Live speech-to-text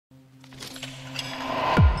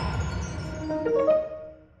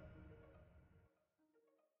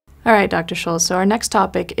All right, Dr. Scholz, so our next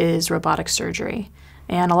topic is robotic surgery.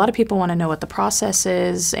 And a lot of people want to know what the process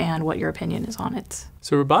is and what your opinion is on it.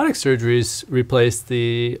 So robotic surgeries replaced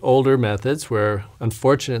the older methods where,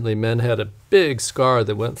 unfortunately, men had a big scar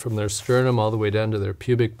that went from their sternum all the way down to their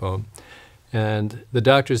pubic bone. And the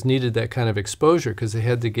doctors needed that kind of exposure because they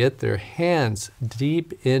had to get their hands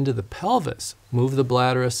deep into the pelvis, move the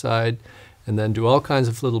bladder aside, and then do all kinds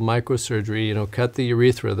of little microsurgery, cut the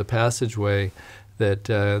urethra, the passageway that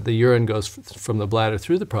the urine goes from the bladder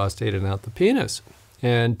through the prostate and out the penis.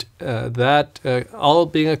 And that all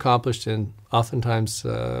being accomplished in oftentimes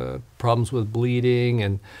problems with bleeding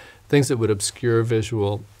and things that would obscure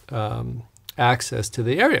visual access to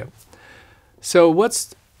the area. So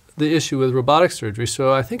what's the issue with robotic surgery?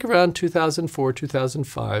 So I think around 2004,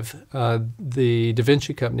 2005, the Da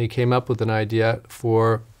Vinci company came up with an idea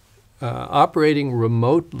for operating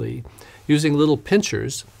remotely using little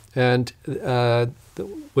pinchers and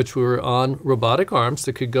which were on robotic arms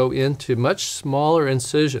that could go into much smaller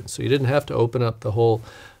incisions. So you didn't have to open up the whole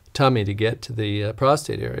tummy to get to the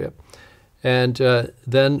prostate area. And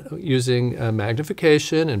then using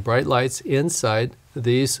magnification and bright lights inside,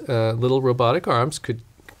 these little robotic arms could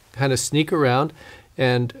kind of sneak around,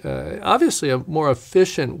 and obviously a more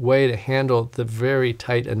efficient way to handle the very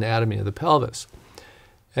tight anatomy of the pelvis.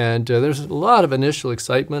 And there's a lot of initial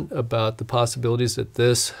excitement about the possibilities that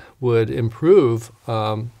this would improve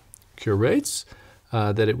cure rates,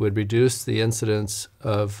 that it would reduce the incidence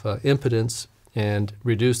of impotence and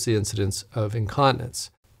reduce the incidence of incontinence.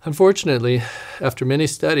 Unfortunately, after many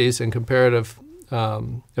studies and comparative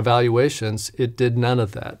evaluations, it did none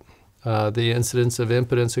of that. The incidence of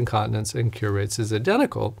impotence, incontinence, and cure rates is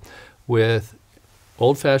identical with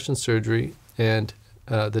old-fashioned surgery and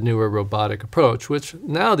the newer robotic approach, which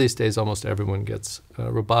now these days almost everyone gets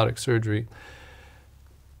robotic surgery.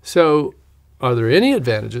 So are there any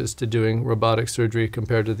advantages to doing robotic surgery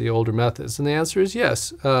compared to the older methods? And the answer is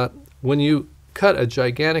yes. When you cut a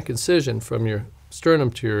gigantic incision from your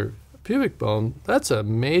sternum to your pubic bone, that's a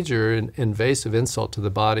major invasive insult to the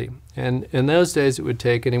body. And in those days, it would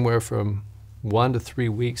take anywhere from 1 to 3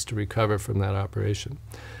 weeks to recover from that operation.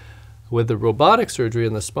 With the robotic surgery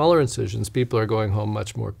and the smaller incisions, people are going home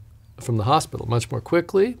much more from the hospital much more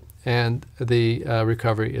quickly, and the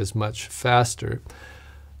recovery is much faster.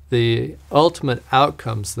 The ultimate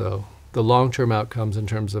outcomes, though, the long-term outcomes in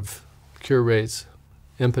terms of cure rates,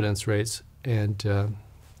 impotence rates, and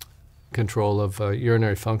control of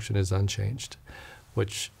urinary function is unchanged,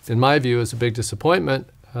 which in my view is a big disappointment.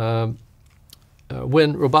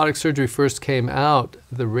 When robotic surgery first came out,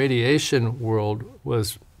 the radiation world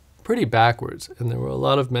was pretty backwards, and there were a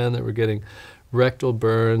lot of men that were getting rectal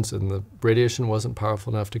burns, and the radiation wasn't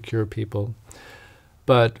powerful enough to cure people.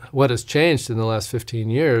 But what has changed in the last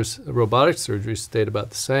 15 years, robotic surgery stayed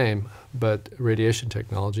about the same, but radiation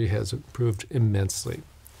technology has improved immensely.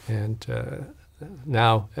 And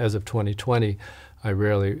now, as of 2020, I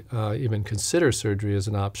rarely even consider surgery as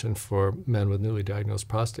an option for men with newly diagnosed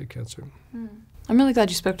prostate cancer. I'm really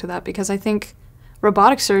glad you spoke to that, because I think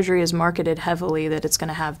robotic surgery is marketed heavily that it's going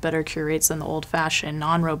to have better cure rates than the old-fashioned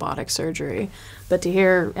non-robotic surgery. But to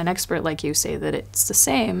hear an expert like you say that it's the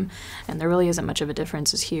same and there really isn't much of a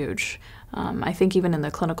difference is huge. I think even in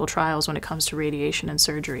the clinical trials when it comes to radiation and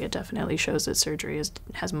surgery, it definitely shows that surgery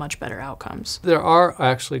has much better outcomes. There are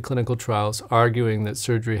actually clinical trials arguing that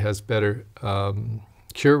surgery has better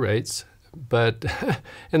cure rates. But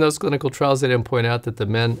in those clinical trials, they didn't point out that the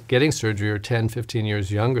men getting surgery are 10, 15 years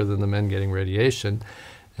younger than the men getting radiation,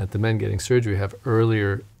 and that the men getting surgery have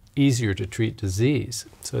earlier, easier to treat disease.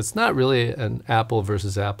 So it's not really an apple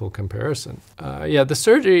versus apple comparison. Yeah, the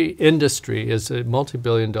surgery industry is a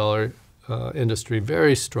multi-billion-dollar industry,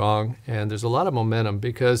 very strong, and there's a lot of momentum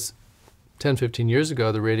because 10, 15 years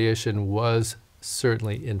ago, the radiation was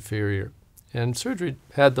certainly inferior. And surgery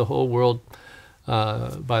had the whole world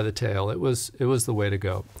by the tail. It was the way to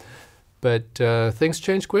go. But things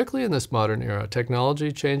change quickly in this modern era.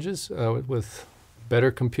 Technology changes with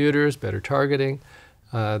better computers, better targeting.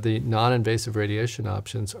 The non-invasive radiation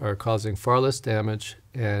options are causing far less damage,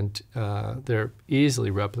 and they're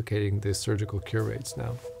easily replicating the surgical cure rates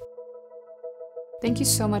now. Thank you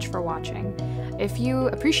so much for watching. If you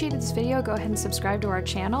appreciated this video, go ahead and subscribe to our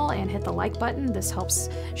channel and hit the like button. This helps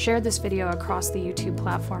share this video across the YouTube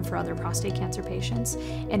platform for other prostate cancer patients.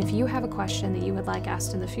 And if you have a question that you would like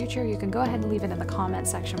asked in the future, you can go ahead and leave it in the comment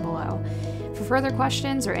section below. For further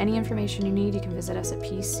questions or any information you need, you can visit us at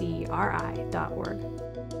PCRI.org.